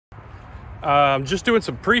Just doing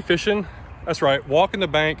some pre-fishing. That's right, walking the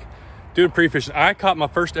bank, doing pre-fishing. I caught my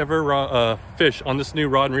first ever fish on this new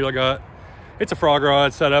rod and reel I got. It's a frog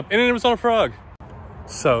rod setup, and it was on a frog.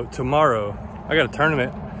 So tomorrow, I got a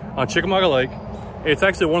tournament on Chickamauga Lake. It's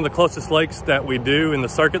actually one of the closest lakes that we do in the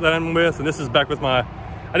circuit that I'm with, and this is back with my,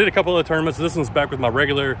 I did a couple of tournaments, so this one's back with my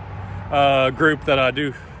regular group that I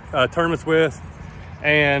do tournaments with.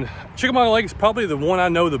 And Chickamauga Lake is probably the one I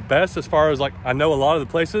know the best as far as like, I know a lot of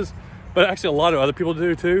the places, but actually a lot of other people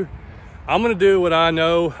do too. I'm gonna do what I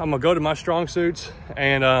know. I'm gonna go to my strong suits,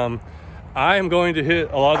 and I am going to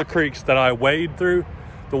hit a lot of the creeks that I wade through.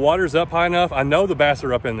 The water's up high enough. I know the bass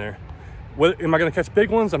are up in there. Am I gonna catch big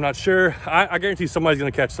ones? I'm not sure. I guarantee somebody's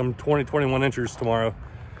gonna catch some 20, 21 inchers tomorrow.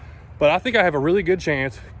 But I think I have a really good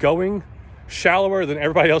chance going shallower than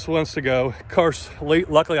everybody else wants to go. Of course,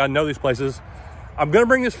 luckily I know these places. I'm gonna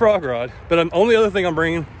bring this frog rod, but the only other thing I'm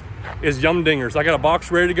bringing is yum dingers. I got a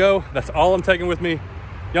box ready to go. That's all I'm taking with me.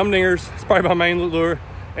 Yum dingers, it's probably my main lure.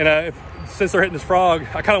 And since they're hitting this frog,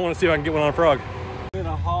 I kind of want to see if I can get one on a frog. In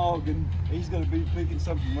a hog, and he's gonna be picking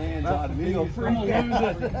something lands out of me. I'm gonna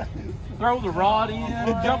lose it. Throw the rod in,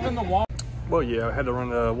 jump in the water. Well, yeah, I had to run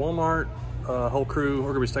to Walmart. Whole crew, we're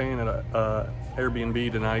gonna be staying at a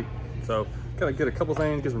Airbnb tonight. So gotta get a couple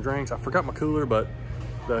things, get some drinks. I forgot my cooler, but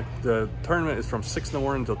the tournament is from 6 in the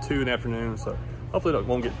morning until 2 in the afternoon. So hopefully it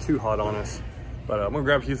won't get too hot on us. But I'm gonna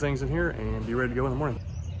grab a few things in here and be ready to go in the morning.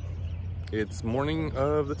 It's morning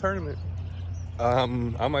of the tournament.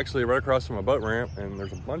 I'm actually right across from a boat ramp, and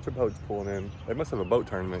there's a bunch of boats pulling in. They must have a boat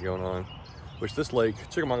tournament going on, which this lake,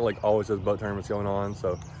 Chickamauga Lake, always has boat tournaments going on.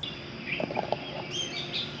 So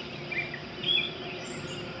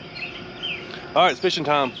all right, it's fishing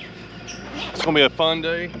time. It's gonna be a fun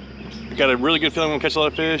day. I got a really good feeling I'm gonna catch a lot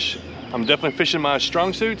of fish. I'm definitely fishing my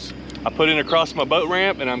strong suits. I put in across my boat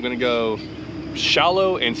ramp, and I'm gonna go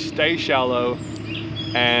shallow and stay shallow.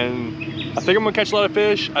 And I think I'm gonna catch a lot of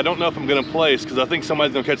fish. I don't know if I'm gonna place, because I think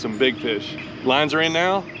somebody's gonna catch some big fish. Lines are in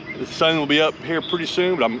now. The sun will be up here pretty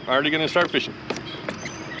soon, but I'm already gonna start fishing.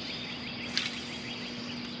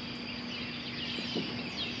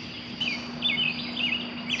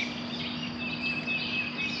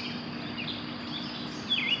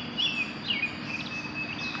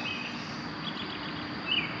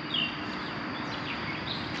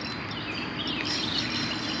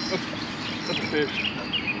 That's a fish.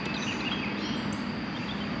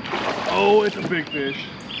 Oh, it's a big fish.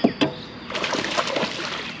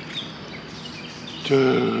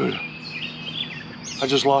 Dude, I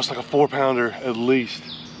just lost like a 4-pounder at least.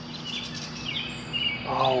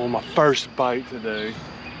 Oh, my first bite today.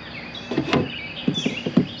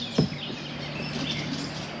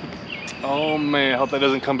 Oh man, I hope that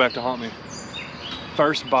doesn't come back to haunt me.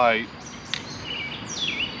 First bite.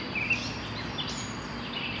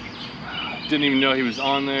 Didn't even know he was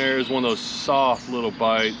on there. It was one of those soft little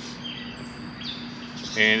bites.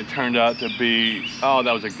 And it turned out to be, oh,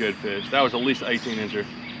 that was a good fish. That was at least 18 incher.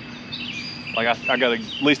 Like I got at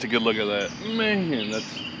least a good look at that. Man,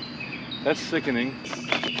 that's sickening.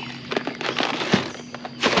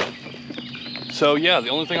 So yeah, the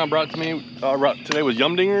only thing I brought today was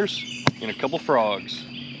yum dingers and a couple frogs.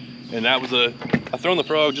 And that was I've thrown the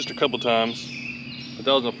frog just a couple times, but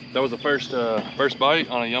that was the first bite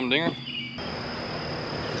on a yum dinger.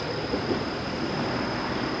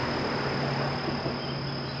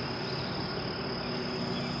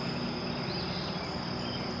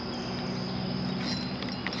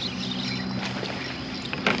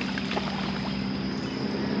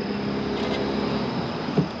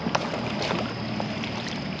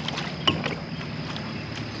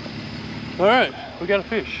 All right, we got a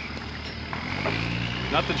fish.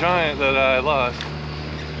 Not the giant that I lost.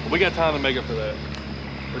 We got time to make up for that.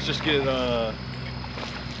 Let's just get, gotta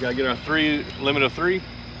get our limit of 3,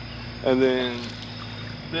 and then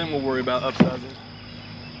we'll worry about upsizing.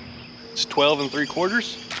 It's 12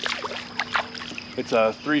 3/4. It's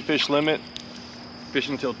a 3 fish limit,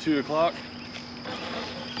 fishing until 2 o'clock.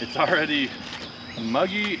 It's already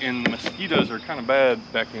muggy and the mosquitoes are kind of bad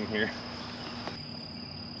back in here.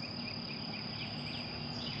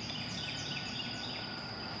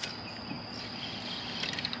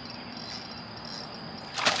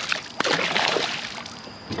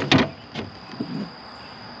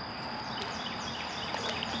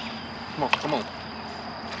 Come on.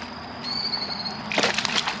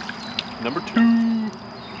 Number 2.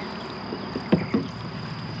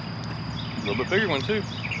 A little bit bigger one too.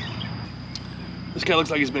 This guy looks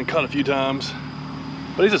like he's been caught a few times,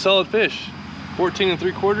 but he's a solid fish. 14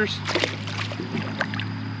 3/4.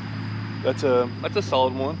 That's a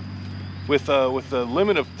solid one. With the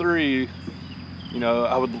limit of 3, You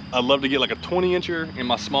know, I'd love to get like a 20-incher, and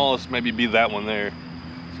my smallest maybe be that one there.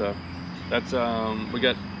 So that's we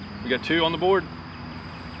got 2 on the board,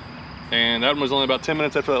 and that one was only about 10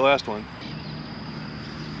 minutes after that last one.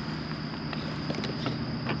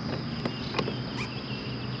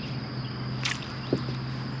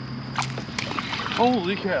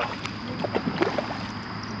 Holy cow!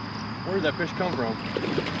 Where did that fish come from?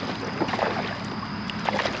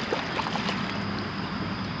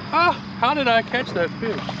 Ah, how did I catch that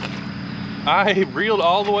fish? I reeled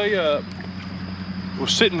all the way up,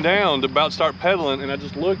 was sitting down to about start pedaling, and I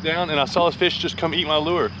just looked down and I saw this fish just come eat my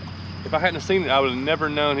lure. If I hadn't seen it, I would have never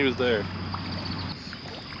known he was there.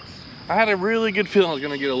 I had a really good feeling I was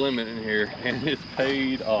gonna get a limit in here, and it's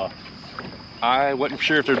paid off. I wasn't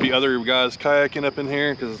sure if there'd be other guys kayaking up in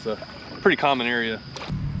here because it's a pretty common area.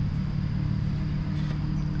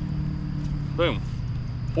 Boom,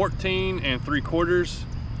 14 3/4.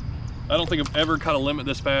 I don't think I've ever caught a limit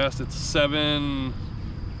this fast. It's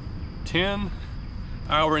 7:10,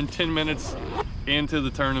 hour and 10 minutes into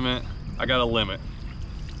the tournament. I got a limit.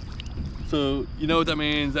 So you know what that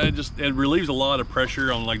means? It relieves a lot of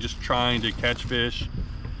pressure on like just trying to catch fish.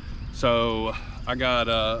 So I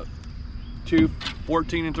got 2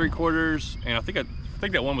 14 3/4, and I think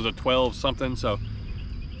that one was a 12 something. So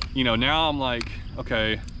you know, now I'm like,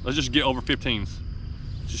 okay, let's just get over 15s.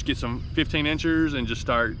 Just get some 15-inchers and just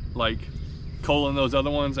start like culling those other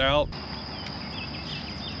ones out.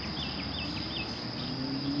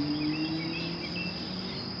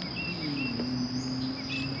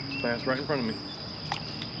 Bass right in front of me.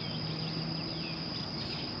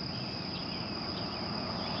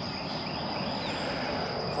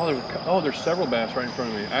 Oh, there's several bass right in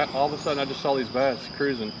front of me. All of a sudden I just saw these bass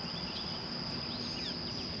cruising.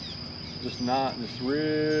 Just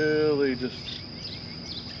really just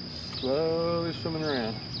slowly swimming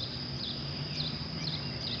around.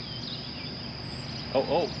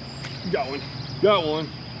 Oh, got one.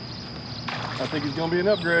 I think he's gonna be an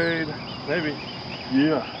upgrade, maybe.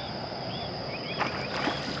 Yeah.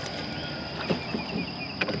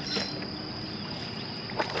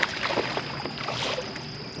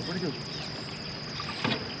 Where'd he go?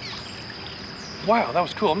 Wow, that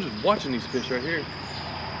was cool. I'm just watching these fish right here.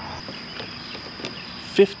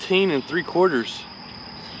 15 3/4.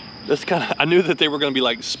 That's I knew that they were gonna be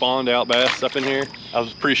like spawned out bass up in here. I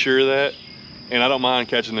was pretty sure of that. And I don't mind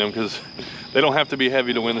catching them because they don't have to be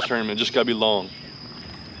heavy to win this tournament, just gotta be long.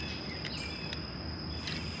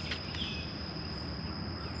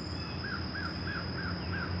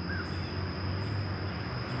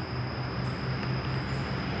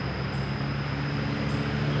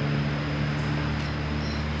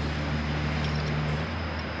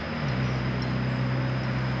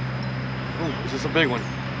 Ooh, is this a big one?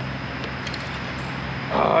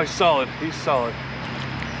 Oh, he's solid, he's solid.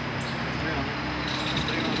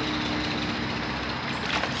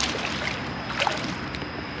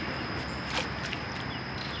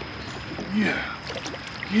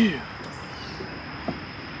 Yeah.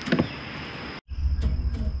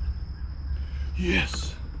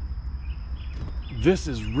 Yes. This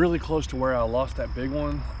is really close to where I lost that big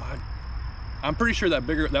one. I'm pretty sure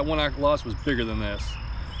that one I lost was bigger than this,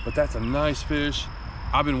 but that's a nice fish.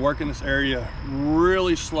 I've been working this area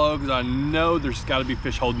really slow because I know there's got to be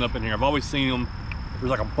fish holding up in here. I've always seen them. There's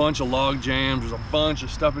like a bunch of log jams. There's a bunch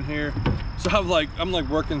of stuff in here. So I'm like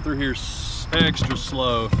working through here extra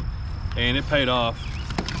slow, and it paid off.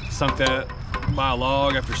 Sunk that by a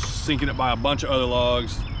log after sinking it by a bunch of other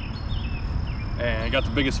logs, and I got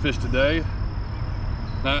the biggest fish today.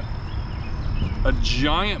 Not a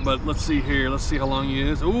giant, but let's see here. Let's see how long he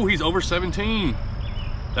is. Ooh, he's over 17.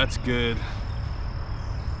 That's good.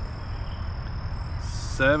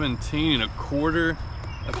 17 1/4.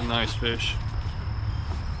 That's a nice fish.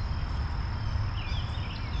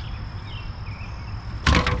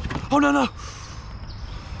 Oh, no.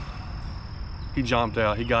 He jumped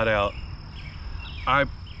out, he got out.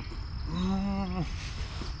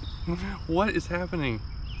 What is happening?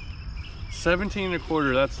 17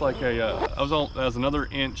 1/4, that's like that was another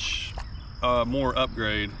inch more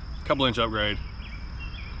upgrade, couple inch upgrade.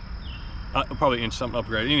 Probably inch something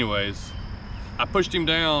upgrade. Anyways, I pushed him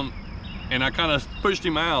down and I kind of pushed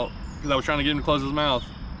him out because I was trying to get him to close his mouth.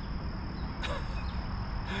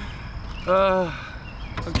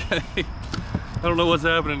 Okay, I don't know what's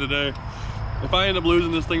happening today. If I end up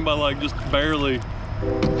losing this thing by like just barely,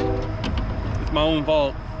 it's my own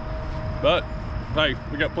fault. But hey,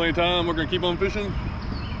 we got plenty of time. We're gonna keep on fishing,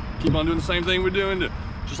 keep on doing the same thing we're doing,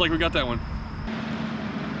 just like we got that one.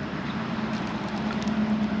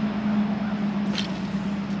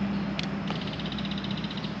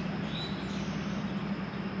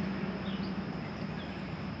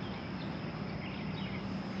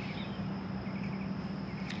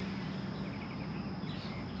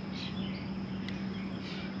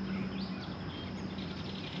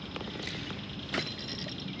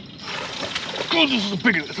 Oh, this is a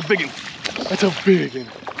big one. It's a big one. That's a big one.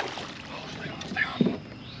 Oh, stay on.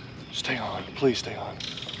 Stay on. Please stay on.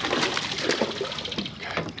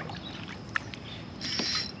 Okay.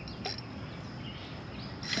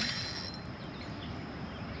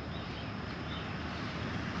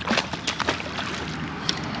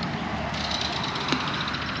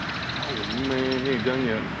 Oh man, he ain't done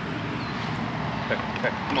yet. Okay,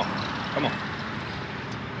 come on. Come on.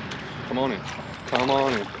 Come on in. Come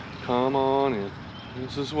on in. Come on in.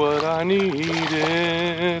 This is what I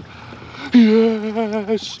needed.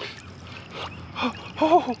 Yes.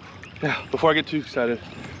 Oh. Now, before I get too excited,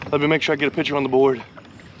 let me make sure I get a picture on the board.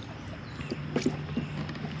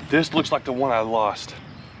 This looks like the one I lost.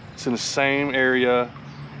 It's in the same area,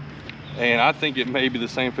 and I think it may be the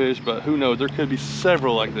same fish, but who knows? There could be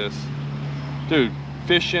several like this. Dude,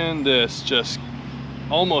 fishing this just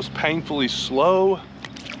almost painfully slow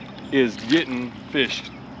is getting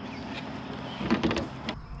fished.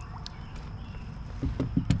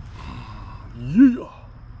 Yeah.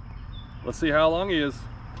 Let's see how long he is.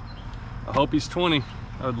 I hope he's 20.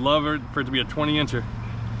 I would love for it to be a 20-incher.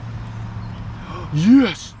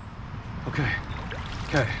 Yes. Okay.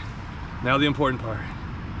 Okay. Now the important part.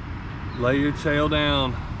 Lay your tail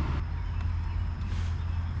down.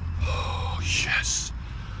 Oh, yes.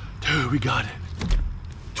 Dude, we got it.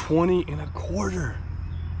 20 1/4.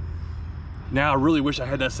 Now I really wish I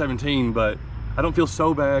had that 17, but I don't feel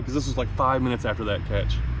so bad because this was like 5 minutes after that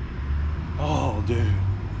catch. Oh, dude.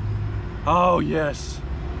 Oh, yes.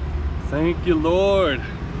 Thank you, Lord.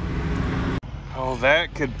 Oh,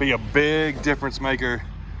 that could be a big difference maker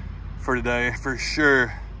for today, for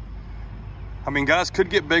sure. I mean, guys could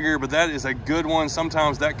get bigger, but that is a good one.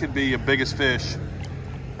 Sometimes that could be your biggest fish.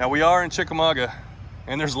 Now, we are in Chickamauga,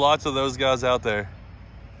 and there's lots of those guys out there.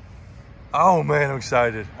 Oh, man, I'm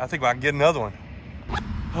excited. I think I can get another one.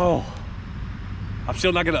 Oh, I'm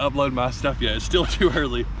still not going to upload my stuff yet. It's still too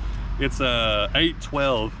early. It's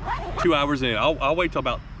 8:12, 2 hours in. I'll wait till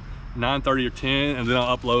about 9:30 or 10, and then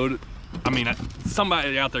I'll upload. I mean,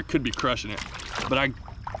 somebody out there could be crushing it, but I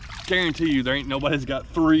guarantee you there ain't nobody's got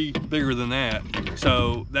 3 bigger than that.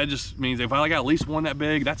 So that just means if I got at least one that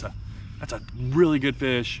big, that's a really good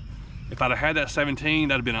fish. If I'd have had that 17,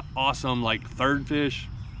 that'd have been an awesome like 3rd fish.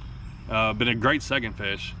 Been a great 2nd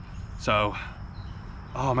fish. So,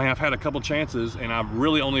 oh man, I've had a couple chances, and I've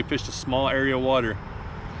really only fished a small area of water.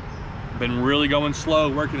 Been really going slow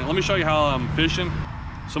working it. Let me show you how I'm fishing.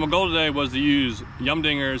 So my goal today was to use yum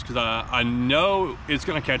dingers because I know it's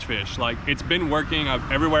gonna catch fish. Like, it's been working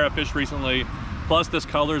everywhere I've fished recently. Plus this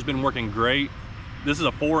color has been working great. This is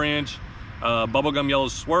a 4-inch bubblegum yellow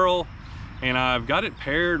swirl, and I've got it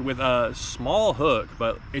paired with a small hook,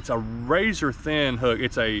 but it's a razor thin hook.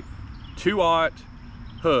 It's a 2/0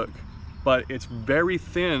 hook, but it's very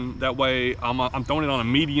thin. That way I'm throwing it on a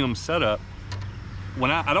medium setup. When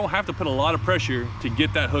I don't have to put a lot of pressure to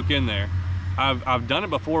get that hook in there. I've done it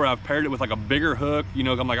before. I've paired it with like a bigger hook. You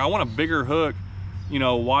know, I'm like, I want a bigger hook, you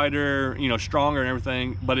know, wider, you know, stronger and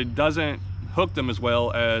everything, but it doesn't hook them as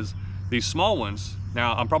well as these small ones.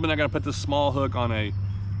 Now, I'm probably not gonna put this small hook on a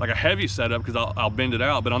heavy setup because I'll bend it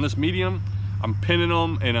out, but on this medium, I'm pinning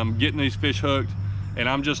them and I'm getting these fish hooked, and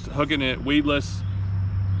I'm just hooking it weedless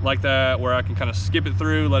like that, where I can kind of skip it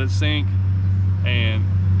through, let it sink, and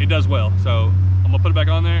it does well. So I'm gonna put it back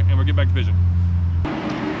on there and we'll get back to fishing.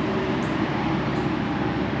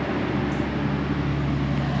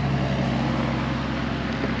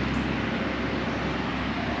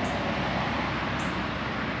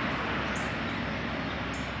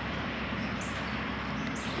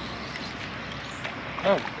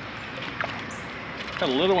 Oh, got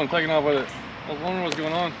a little one taking off with it. I was wondering what's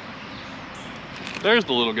going on. There's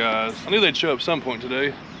the little guys. I knew they'd show up some point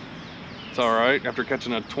today. It's all right. After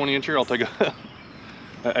catching a 20-incher, I'll take a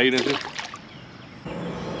 8-incher.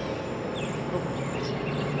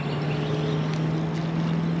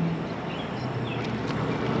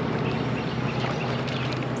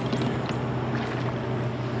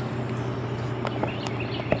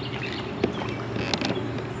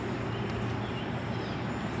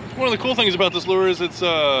 One of the cool things about this lure is it's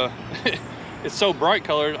it's so bright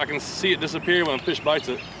colored, I can see it disappear when a fish bites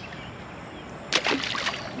it.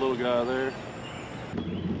 Little guy there.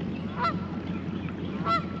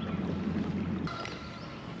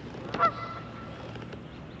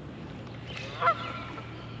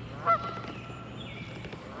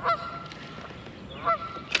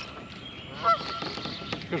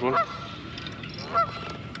 Here's one.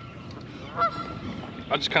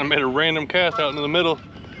 I just kind of made a random cast out into the middle.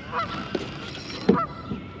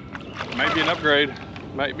 Might be an upgrade.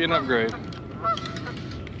 Might be an upgrade.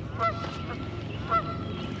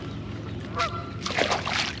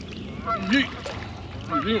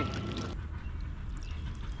 Get in.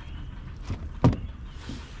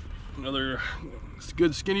 Another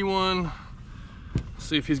good skinny one. Let's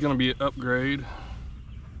see if he's gonna be an upgrade.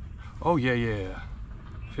 Oh yeah.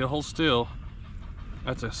 If he'll hold still,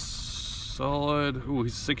 that's a solid, ooh,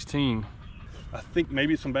 he's 16. I think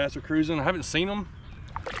maybe some bass are cruising. I haven't seen them,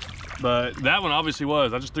 but that one obviously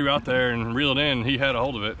was. I just threw out there and reeled in, and he had a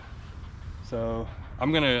hold of it. So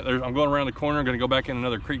I'm going around the corner, I'm gonna go back in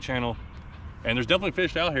another creek channel, and there's definitely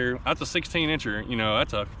fish out here. That's a 16 incher, you know,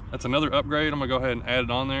 that's another upgrade. I'm gonna go ahead and add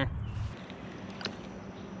it on there.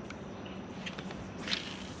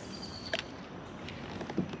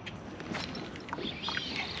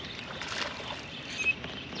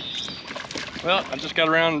 Well, I just got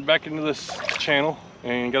around back into this channel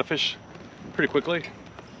and got a fish pretty quickly.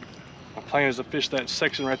 My plan is to fish that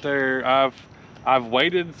section right there. I've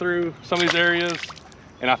waded through some of these areas,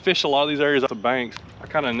 and I fish a lot of these areas off the banks. I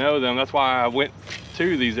kind of know them. That's why I went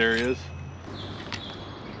to these areas.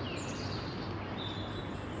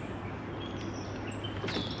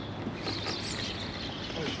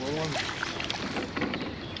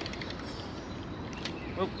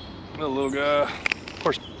 Oh, another little guy. Of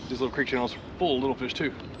course, these little creek channels are full of little fish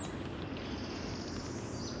too.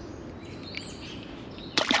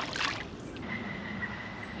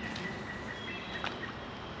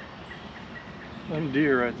 Some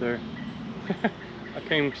deer right there. I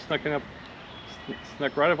came snuck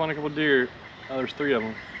right up on a couple of deer. Oh, there's 3 of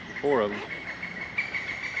them, 4 of them.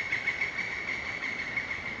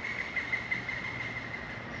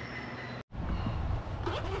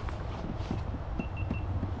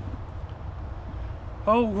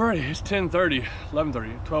 Alrighty, it's 10:30,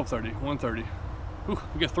 11:30, 12:30, 1:30.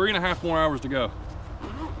 We got 3.5 more hours to go.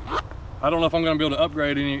 I don't know if I'm gonna be able to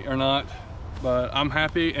upgrade any or not, but I'm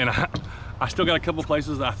happy, and I still got a couple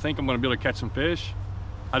places that I think I'm gonna be able to catch some fish.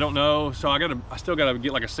 I don't know, so I still gotta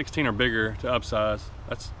get like a 16 or bigger to upsize.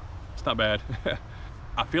 It's not bad.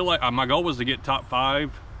 I feel like my goal was to get top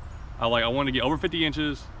 5. I wanted to get over 50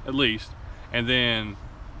 inches at least, and then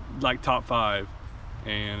like top 5.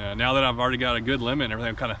 And now that I've already got a good limit and everything,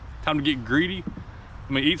 I'm kind of time to get greedy.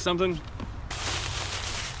 I'm gonna eat something.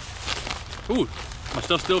 Ooh, my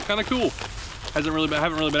stuff's still kind of cool. Haven't really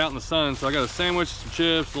been out in the sun, so I got a sandwich, some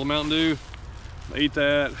chips, a little Mountain Dew. I'm gonna eat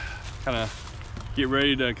that, kind of get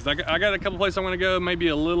ready to, because I got a couple places I'm gonna go, maybe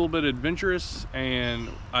a little bit adventurous, and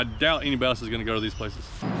I doubt anybody else is gonna go to these places.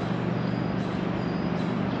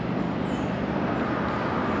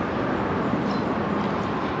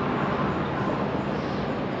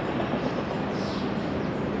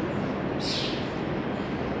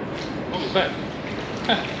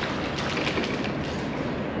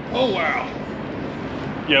 Oh wow.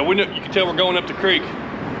 Yeah, you can tell we're going up the creek. We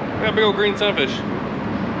got a big old green sunfish.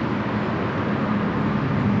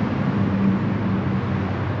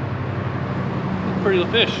 Pretty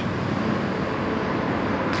little fish.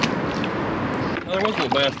 Oh, there was a little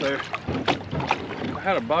bass there. I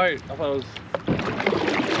had a bite. I thought it was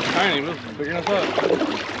tiny, but it was bigger than I thought.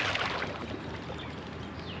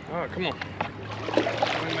 All right, come on.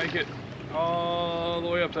 Let me make it all the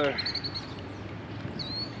way up there.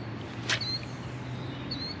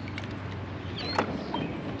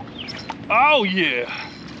 Oh yeah,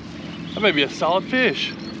 that may be a solid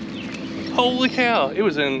fish. Holy cow, it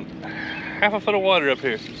was in half a foot of water up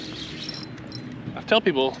here. I tell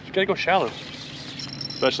people, you gotta go shallow,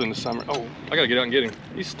 especially in the summer. Oh, I gotta get out and get him.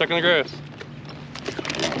 He's stuck in the grass.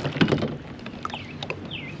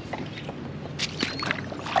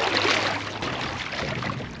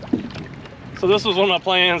 So this was one of my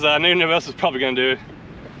plans. I knew nobody else was probably gonna do it.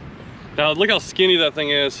 Now look how skinny that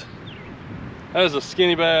thing is. That is a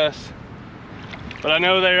skinny bass. But I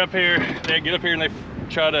know they're up here, they get up here and they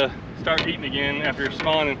try to start eating again after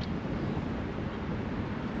spawning.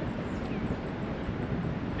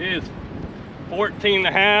 It is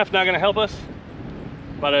 14.5, not gonna help us,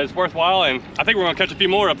 but it's worthwhile, and I think we're gonna catch a few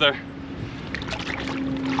more up there.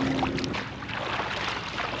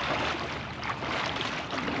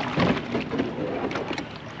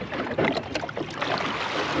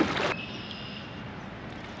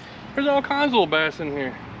 There's all kinds of little bass in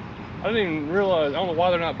here. I didn't even realize, I don't know why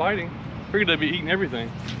they're not biting. Figured they'd be eating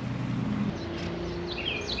everything.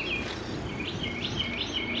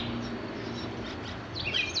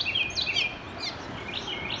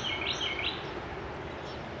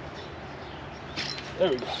 There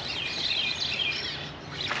we go.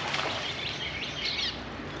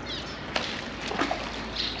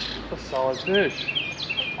 That's a solid fish.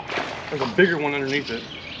 There's a bigger one underneath it.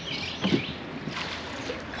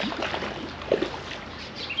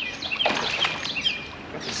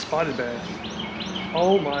 Spotted bass.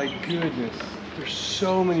 Oh my goodness. There's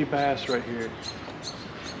so many bass right here.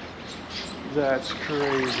 That's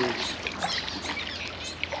crazy.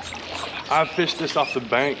 I've fished this off the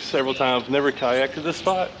bank several times, never kayaked to this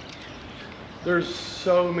spot. There's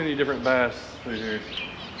so many different bass through here.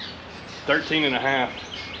 13.5.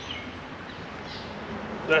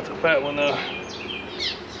 That's a fat one though.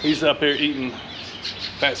 He's up here eating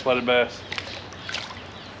fat spotted bass.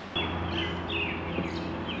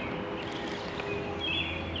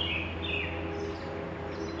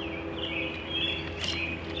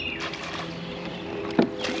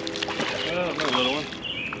 Another little one.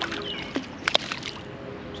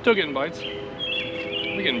 Still getting bites.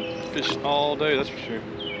 We're getting fish all day, that's for sure.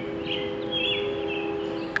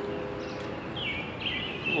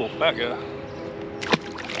 Little fat guy.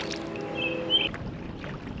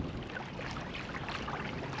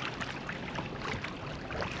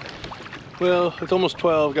 Well, it's almost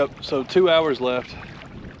 12, got so 2 hours left.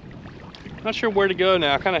 Not sure where to go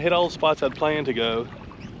now. I kind of hit all the spots I'd planned to go.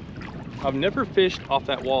 I've never fished off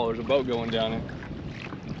that wall. There's a boat going down it.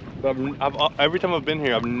 But every time I've been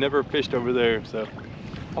here, I've never fished over there. So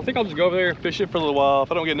I think I'll just go over there and fish it for a little while.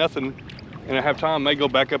 If I don't get nothing and I have time, I may go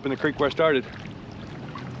back up in the creek where I started.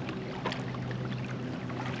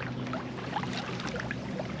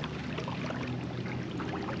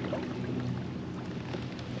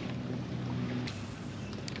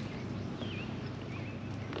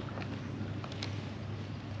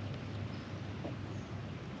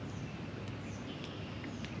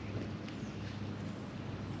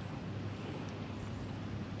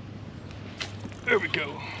 There we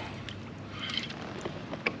go.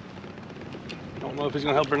 Don't know if he's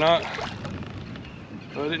gonna help or not,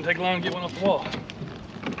 but it didn't take long to get one off the wall.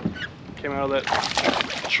 Came out of that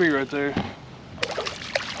tree right there.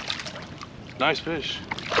 Nice fish.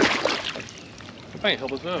 That ain't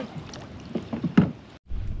help us out.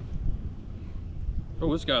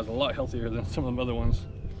 Oh, this guy's a lot healthier than some of the other ones.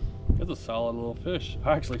 That's a solid little fish.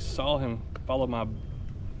 I actually saw him follow my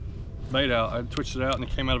bait out. I twitched it out and it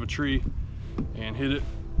came out of a tree and hit it.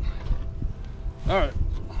 All right,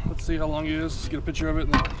 let's see how long he is. Let's get a picture of it.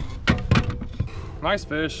 Nice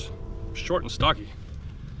fish, short and stocky.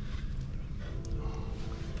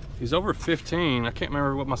 He's over 15. I can't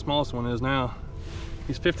remember what my smallest one is now.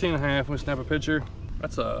 He's 15 and a half. I'm gonna snap a picture.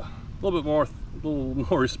 That's a little more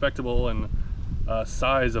respectable and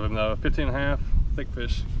size of him though. 15 and a half, thick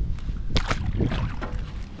fish.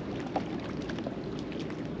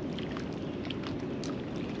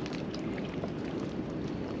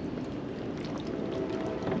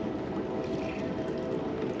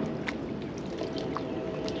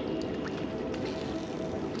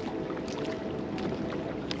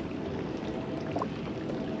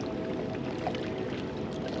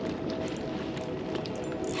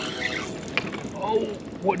 Oh,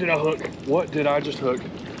 what did I hook? What did I just hook?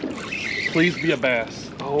 Please be a bass.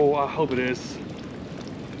 Oh, I hope it is.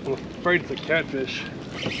 I'm afraid it's a catfish.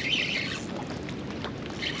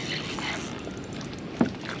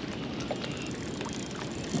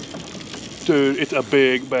 Dude, it's a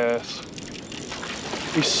big bass.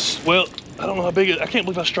 Well, I don't know how big it is. I can't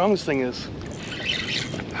believe how strong this thing is.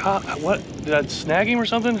 What? Did I snag him or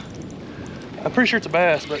something? I'm pretty sure it's a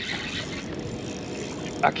bass, but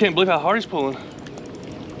I can't believe how hard he's pulling.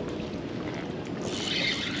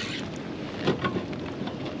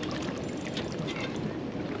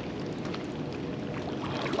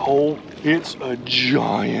 Oh, it's a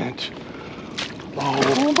giant.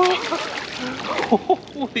 Oh my,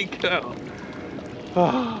 holy cow.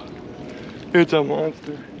 Oh, it's a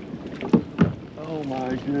monster. Oh my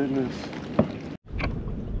goodness.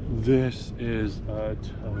 This is a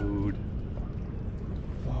toad.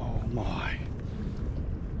 Oh my.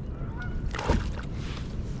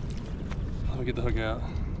 Let me get the hook out.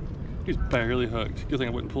 He's barely hooked. Good thing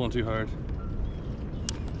I wasn't pulling too hard.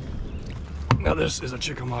 Now this is a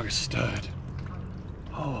Chickamauga stud.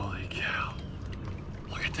 Holy cow.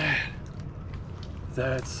 Look at that.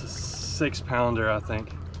 That's a 6-pounder, I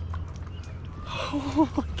think.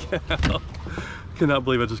 Holy cow. Cannot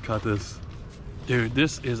believe I just caught this. Dude,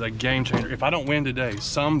 this is a game changer. If I don't win today,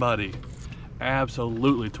 somebody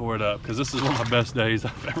absolutely tore it up because this is one of my best days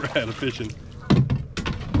I've ever had of fishing.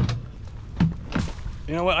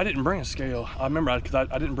 You know what? I didn't bring a scale. I remember because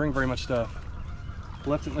I didn't bring very much stuff.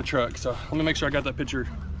 Left it in the truck, so let me make sure I got that picture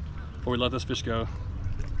before we let this fish go.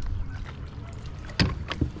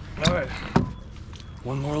 All right,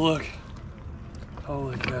 one more look.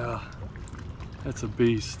 Holy cow, that's a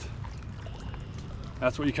beast.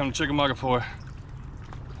 That's what you come to Chickamauga for.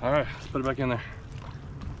 All right, let's put it back in there.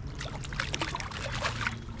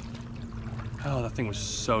 Oh, that thing was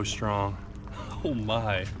so strong. Oh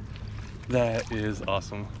my. That is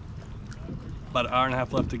awesome. About an hour and a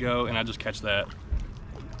half left to go, and I just catch that.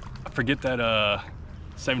 I forget that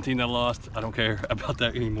 17 that I lost. I don't care about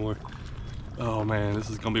that anymore. Oh man, this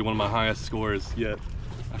is gonna be one of my highest scores yet.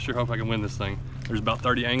 I sure hope I can win this thing. There's about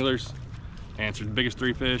 30 anglers, and it's the biggest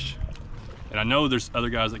 3 fish. And I know there's other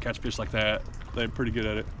guys that catch fish like that. They're pretty good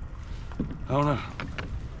at it. I don't know.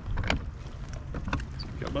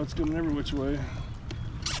 Got boats coming every which way.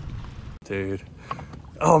 Dude.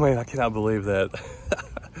 Oh man, I cannot believe that.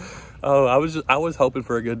 Oh, I was hoping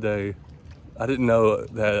for a good day. I didn't know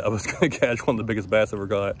that I was gonna catch one of the biggest bass I ever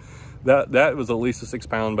got. That was at least a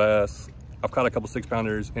 6-pound bass. I've caught a couple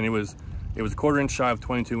 6-pounders, and it was a 1/4 inch shy of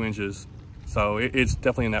 22 inches. So it's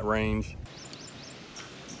definitely in that range.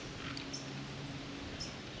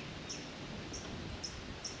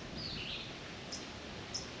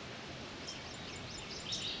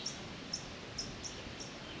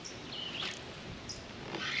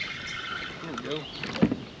 There we go.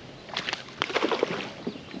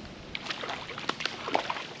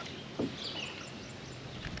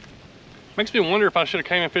 Makes me wonder if I should have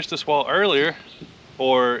came and fished this wall earlier,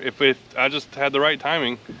 or if I just had the right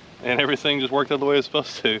timing and everything just worked out the way it's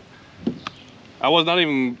supposed to. I was not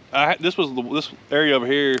even, this area over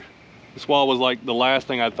here, this wall was like the last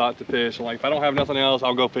thing I thought to fish. Like, if I don't have nothing else,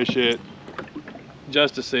 I'll go fish it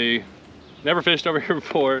just to see. Never fished over here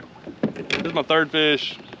before. This is my 3rd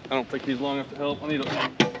fish. I don't think he's long enough to help. I need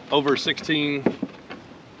over 16,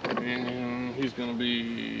 and he's gonna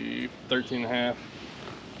be 13 and a half.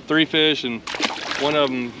 3 fish, and one of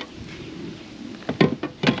them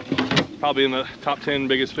probably in the top 10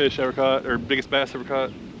 biggest fish ever caught, or biggest bass ever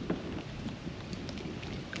caught.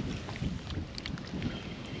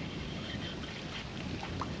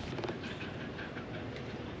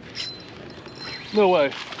 No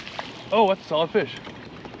way. Oh, that's a solid fish.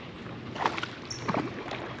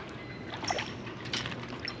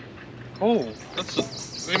 Oh,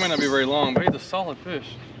 they might not be very long, but he's a solid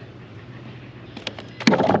fish.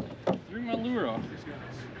 Threw my lure off, these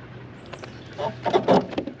guys. Oh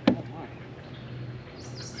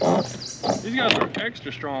my. These guys are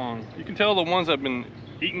extra strong. You can tell the ones that have been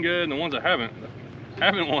eating good and the ones that haven't. The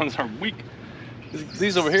haven't ones are weak.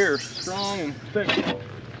 These over here are strong and thick.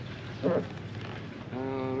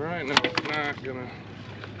 Alright, no, not gonna.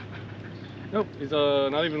 Nope, he's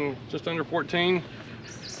not even just under 14.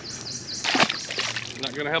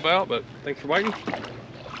 Not gonna help out, but thanks for biting.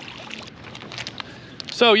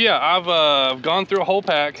 So yeah, I've gone through a whole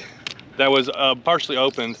pack that was partially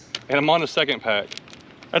opened, and I'm on the 2nd pack.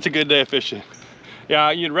 That's a good day of fishing.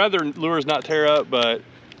 Yeah, you'd rather lures not tear up, but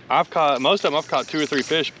I've caught, most of them I've caught 2 or 3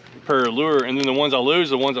 fish per lure, and then the ones I lose,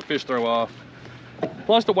 the ones that fish throw off.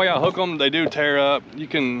 Plus the way I hook them, they do tear up. You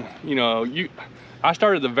can, I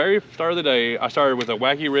started the very start of the day, I started with a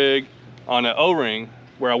wacky rig on an O-ring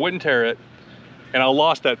where I wouldn't tear it, and I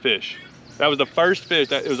lost that fish. That was the first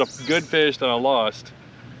fish, it was a good fish that I lost.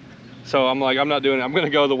 So I'm like, I'm not doing it. I'm gonna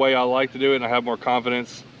go the way I like to do it and I have more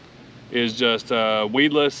confidence, is just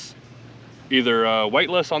weedless, either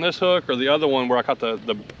weightless on this hook, or the other one where I caught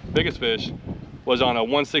the biggest fish was on a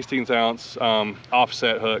 1/16 ounce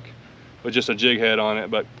offset hook with just a jig head on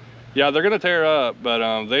it. But yeah, they're gonna tear up,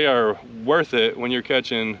 but they are worth it when you're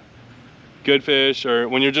catching good fish, or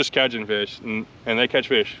when you're just catching fish, and they catch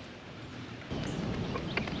fish.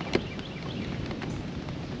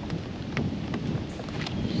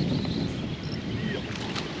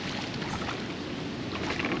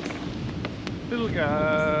 Little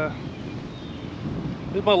guy.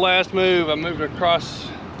 This is my last move. I moved across,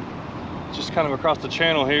 just kind of across the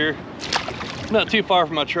channel here. Not too far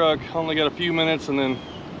from my truck. Only got a few minutes, and then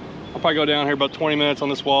I'll probably go down here about 20 minutes on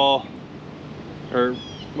this wall, or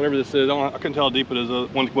whatever this is. I couldn't tell how deep it is. I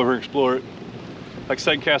wanted to go over and explore it. Like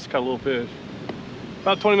second cast, caught a little fish.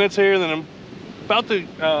 About 20 minutes here, and then I'm about to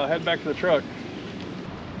head back to the truck.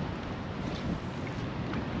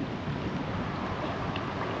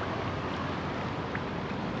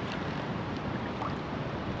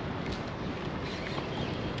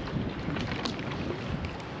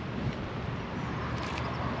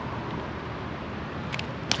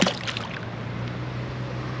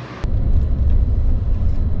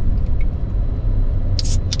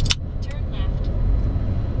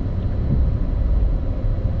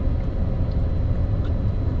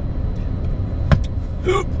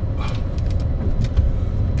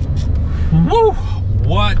 Woo!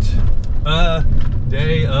 What a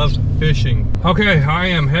day of fishing. Okay, I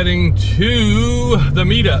am heading to the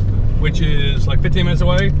meetup, which is like 15 minutes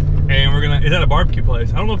away, and it's at a barbecue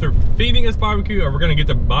place. I don't know if they're feeding us barbecue or we're gonna get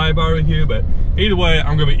to buy barbecue, but either way,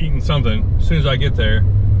 I'm gonna be eating something as soon as I get there.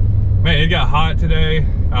 Man, got hot today.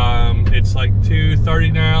 It's like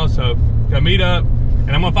 2:30 now, so gonna meet up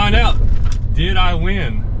and I'm gonna find out, did I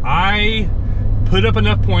win? I put up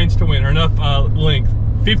enough points to win, or enough length,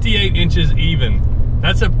 58 inches even.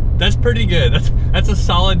 That's pretty good. That's a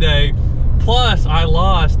solid day. Plus I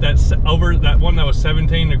lost that one that was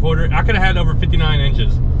 17 1/4. I could have had over 59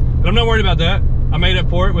 inches, but I'm not worried about that. I made up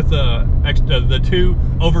for it with the 2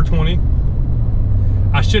 over 20.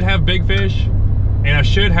 I should have big fish and I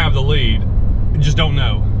should have the lead. I just don't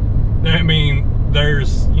know. I mean,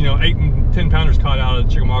 there's, you know, 8 and 10 pounders caught out of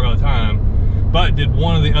Chickamauga all the time, but did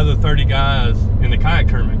one of the other 30 guys in the kayak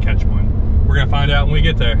tournament catch one? We're gonna find out when we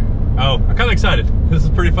get there. Oh, I'm kind of excited. This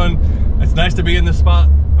is pretty fun. It's nice to be in this spot.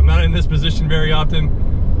 I'm not in this position very often,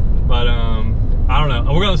 but I don't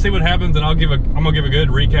know. We're gonna see what happens, and I'm gonna give a good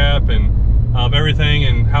recap and of everything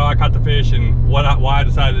and how I caught the fish and why I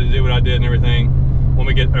decided to do what I did and everything when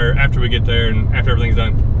we get, or after we get there and after everything's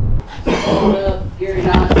done. What up, Gary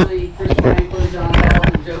Nicely, Chris Franklin, John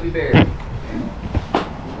Garland, and Joby Berry. Line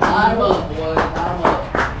them up, boys. Line them up.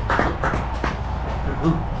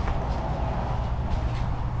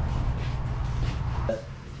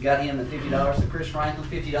 Got him the $50. So Chris Franklin,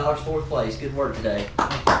 $50, 4th place. Good work today.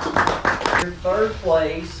 3rd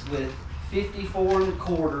place with 54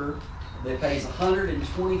 1/4. That pays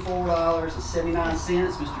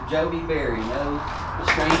 $124.79. Mr. Joby Berry, no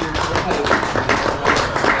stranger to the podium.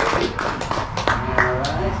 All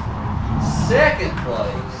right. 2nd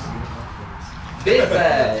place, big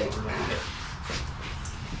bag,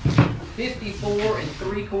 54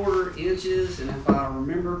 3/4 inches, and if I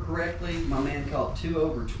remember correctly, my man caught 2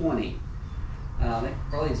 over 20.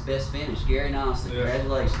 Probably his best finish. Gary Nicely,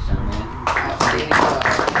 congratulations, young man. Outstanding job.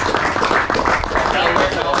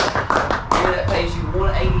 That pays you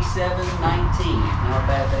 $187.19. Not a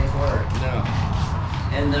bad day's work. No.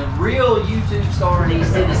 And the real YouTube star in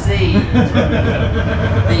East Tennessee,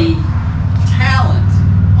 the talent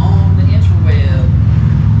on the interweb.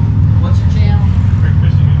 What's your channel?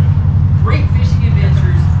 Freak Fishing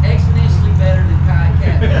Adventures, exponentially better than kayak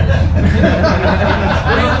catfish.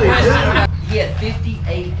 He had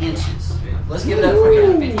 58 inches. Let's give it up for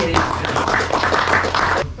him. 58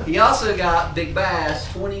 inches. He also got big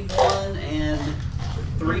bass, 21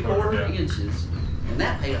 3/4 inches, and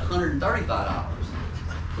that paid $135.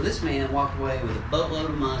 So this man walked away with a boatload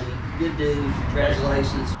of money. Good dude.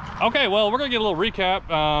 Congratulations. Okay, well, we're gonna get a little recap.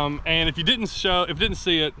 And if you didn't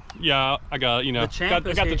see it, yeah, I got, you know, I got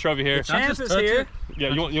the trophy here. The champ is here. Yeah,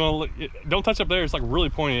 you want to look, don't touch up there. It's like really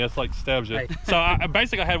pointy. It's like stabs you. Hey. So I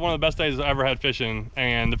basically had one of the best days I ever had fishing,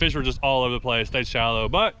 and the fish were just all over the place. Stayed shallow,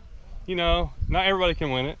 but you know, not everybody can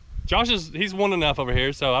win it. Josh he's won enough over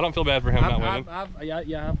here, so I don't feel bad for him not winning.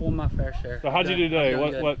 I've won my fair share. So how'd you do today?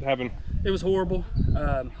 What happened? It was horrible.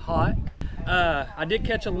 Hot. I did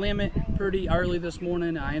catch a limit pretty early this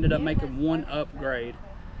morning. I ended up making 1 upgrade.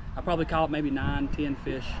 I probably caught maybe 9, 10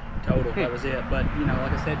 fish total. That was it. But you know,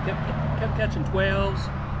 like I said, kept catching 12s,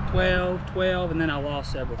 12, and then I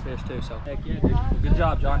lost several fish too. So heck yeah, dude. Good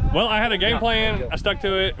job, John. Well, I had a game plan. I stuck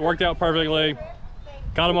to it. Worked out perfectly.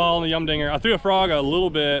 Caught them all in the yum dinger. I threw a frog a little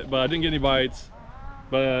bit, but I didn't get any bites.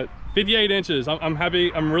 But 58 inches. I'm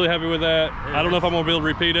happy. I'm really happy with that. I don't know if I'm gonna be able to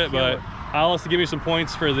repeat it, but I'll also give me some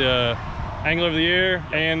points for the Angler of the Year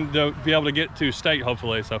and to be able to get to state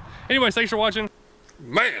hopefully. So anyways, thanks for watching.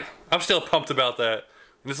 Man, I'm still pumped about that.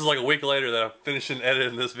 This is like a week later that I'm finishing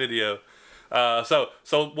editing this video. So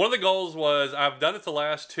one of the goals was, I've done it the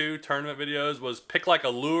last 2 tournament videos, was pick like a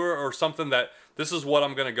lure or something that this is what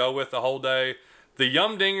I'm gonna go with the whole day. The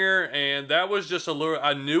yum dinger, and that was just a lure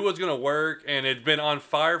I knew was gonna work, and it'd been on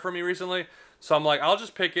fire for me recently. So I'm like, I'll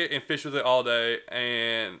just pick it and fish with it all day.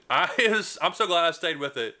 And I'm so glad I stayed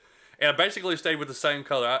with it. And I basically stayed with the same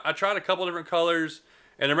color. I tried a couple different colors,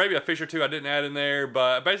 and there may be a fish or 2 I didn't add in there,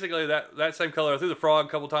 but basically that same color. I threw the frog a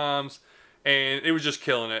couple times, and it was just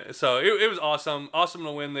killing it. So it was awesome. Awesome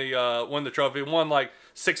to win the trophy. Won like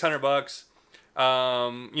 $600.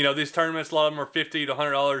 You know, these tournaments, a lot of them are $50 to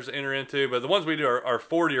 $100 to enter into, but the ones we do are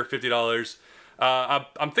 $40 or $50.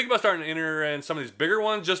 I'm thinking about starting to enter in some of these bigger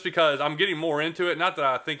ones just because I'm getting more into it. Not that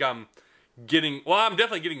I think I'm getting, well, I'm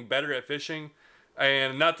definitely getting better at fishing,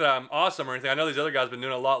 and not that I'm awesome or anything. I know these other guys have been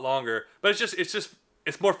doing it a lot longer, but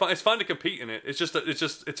it's more fun. It's fun to compete in it. It's just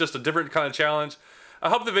a different kind of challenge. I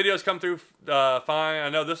hope the videos come through fine. I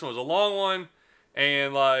know this one was a long one,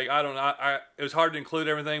 and like, I don't know, it was hard to include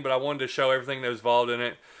everything, but I wanted to show everything that was involved in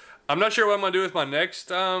it. I'm not sure what I'm going to do with my next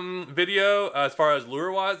video as far as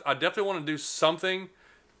lure-wise. I definitely want to do something.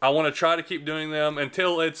 I want to try to keep doing them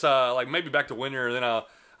until it's like maybe back to winter, and then I'll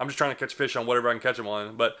I'm just trying to catch fish on whatever I can catch them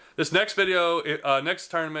on. But this next video, next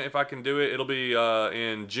tournament, if I can do it, it'll be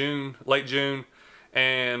in June, late June.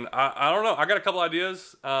 And I don't know, I got a couple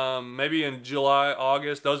ideas. Maybe in July,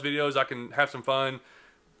 August, those videos I can have some fun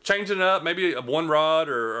changing it up, maybe one rod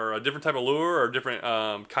or a different type of lure or a different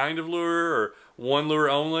kind of lure or one lure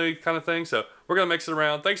only kind of thing. So we're gonna mix it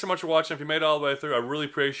around. Thanks so much for watching. If you made it all the way through, I really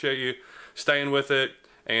appreciate you staying with it.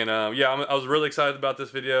 And yeah, I was really excited about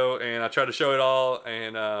this video, and I tried to show it all,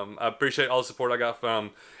 and I appreciate all the support I got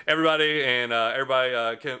from everybody, and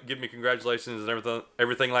everybody give me congratulations and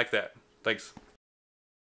everything like that. Thanks.